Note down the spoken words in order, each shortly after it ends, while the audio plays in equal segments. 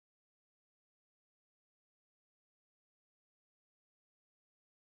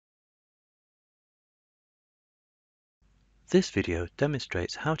This video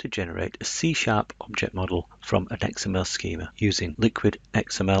demonstrates how to generate a C# object model from an XML schema using Liquid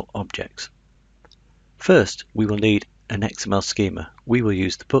XML Objects. First, we will need an XML schema. We will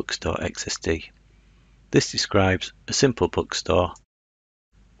use the Books.xsd. This describes a simple bookstore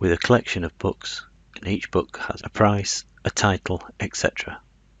with a collection of books, and each book has a price, a title, etc.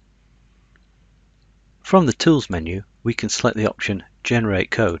 From the Tools menu, we can select the option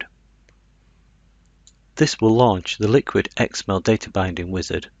Generate Code. This will launch the Liquid XML data binding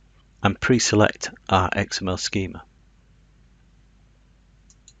wizard and pre-select our XML schema.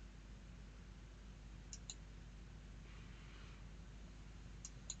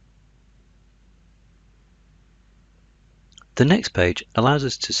 The next page allows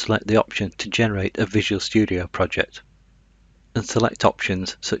us to select the option to generate a Visual Studio project and select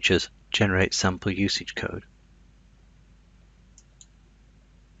options such as Generate Sample Usage Code.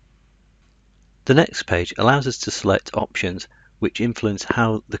 The next page allows us to select options which influence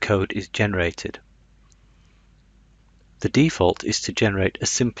how the code is generated. The default is to generate a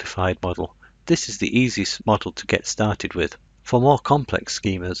simplified model. This is the easiest model to get started with. For more complex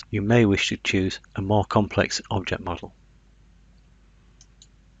schemas, you may wish to choose a more complex object model.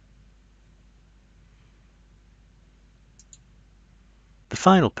 The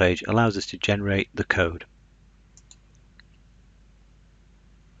final page allows us to generate the code.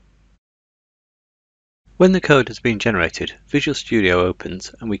 When the code has been generated, Visual Studio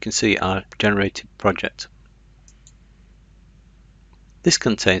opens and we can see our generated project. This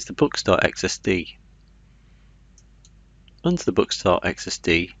contains the Books.xsd. Under the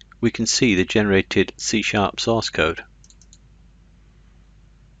Books.xsd, we can see the generated C# source code.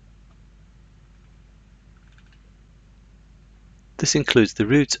 This includes the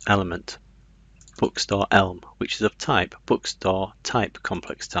root element, Bookstore.elm, which is of type Bookstore.type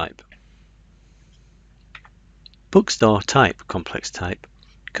complex type. Bookstore.type complex type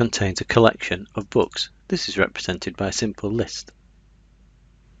contains a collection of books. This is represented by a simple list.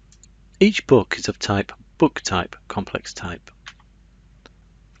 Each book is of type Book.type complex type.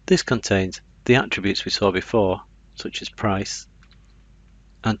 This contains the attributes we saw before, such as price,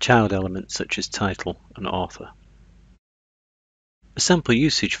 and child elements such as title and author. A sample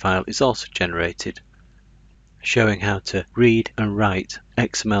usage file is also generated, showing how to read and write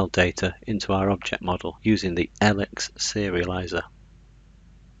XML data into our object model using the LX serializer.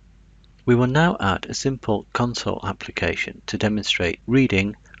 We will now add a simple console application to demonstrate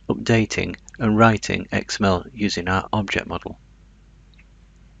reading, updating, and writing XML using our object model.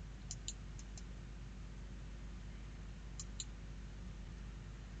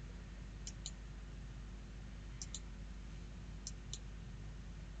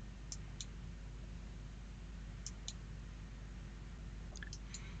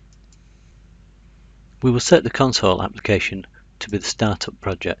 We will set the console application to be the startup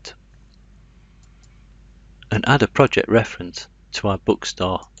project and add a project reference to our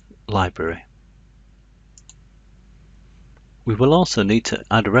bookstore library. We will also need to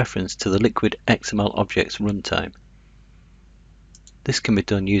add a reference to the Liquid XML Objects runtime. This can be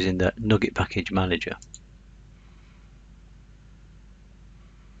done using the Nugget Package Manager.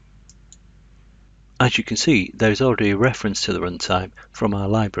 As you can see, there is already a reference to the runtime from our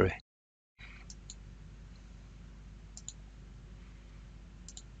library.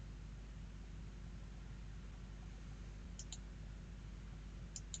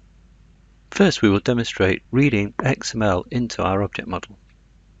 First, we will demonstrate reading XML into our object model.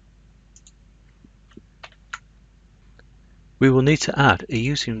 We will need to add a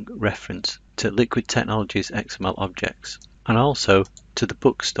using reference to Liquid Technologies XML Objects and also to the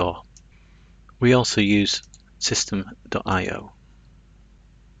bookstore. We also use system.io.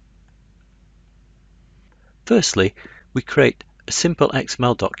 Firstly, we create a simple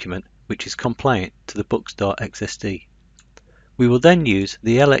XML document which is compliant to the Books.xsd. We will then use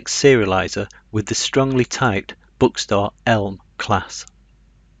the LX serializer with the strongly typed Bookstore.elm class.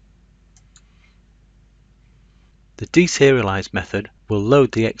 The deserialize method will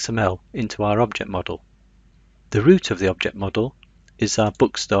load the XML into our object model. The root of the object model is our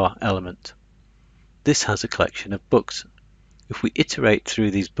bookstore element. This has a collection of books. If we iterate through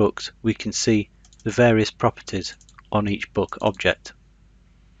these books, we can see the various properties on each book object.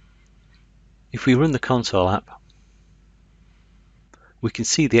 If we run the console app, we can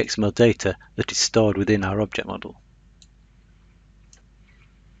see the XML data that is stored within our object model.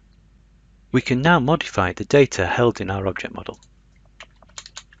 We can now modify the data held in our object model.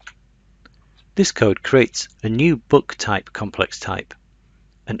 This code creates a new book type complex type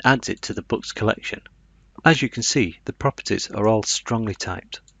and adds it to the books collection. As you can see, the properties are all strongly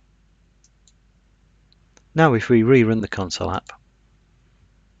typed. Now if we rerun the console app,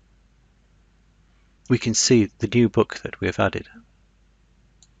 we can see the new book that we have added.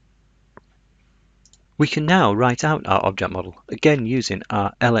 We can now write out our object model, again using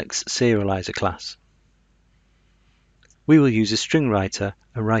our LX serializer class. We will use a string writer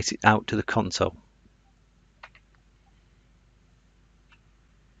and write it out to the console.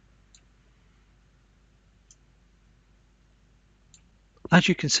 As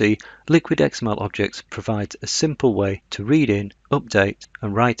you can see, Liquid XML Objects provides a simple way to read in, update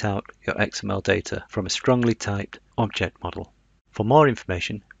and write out your XML data from a strongly typed object model. For more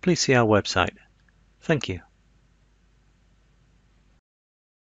information, please see our website. Thank you.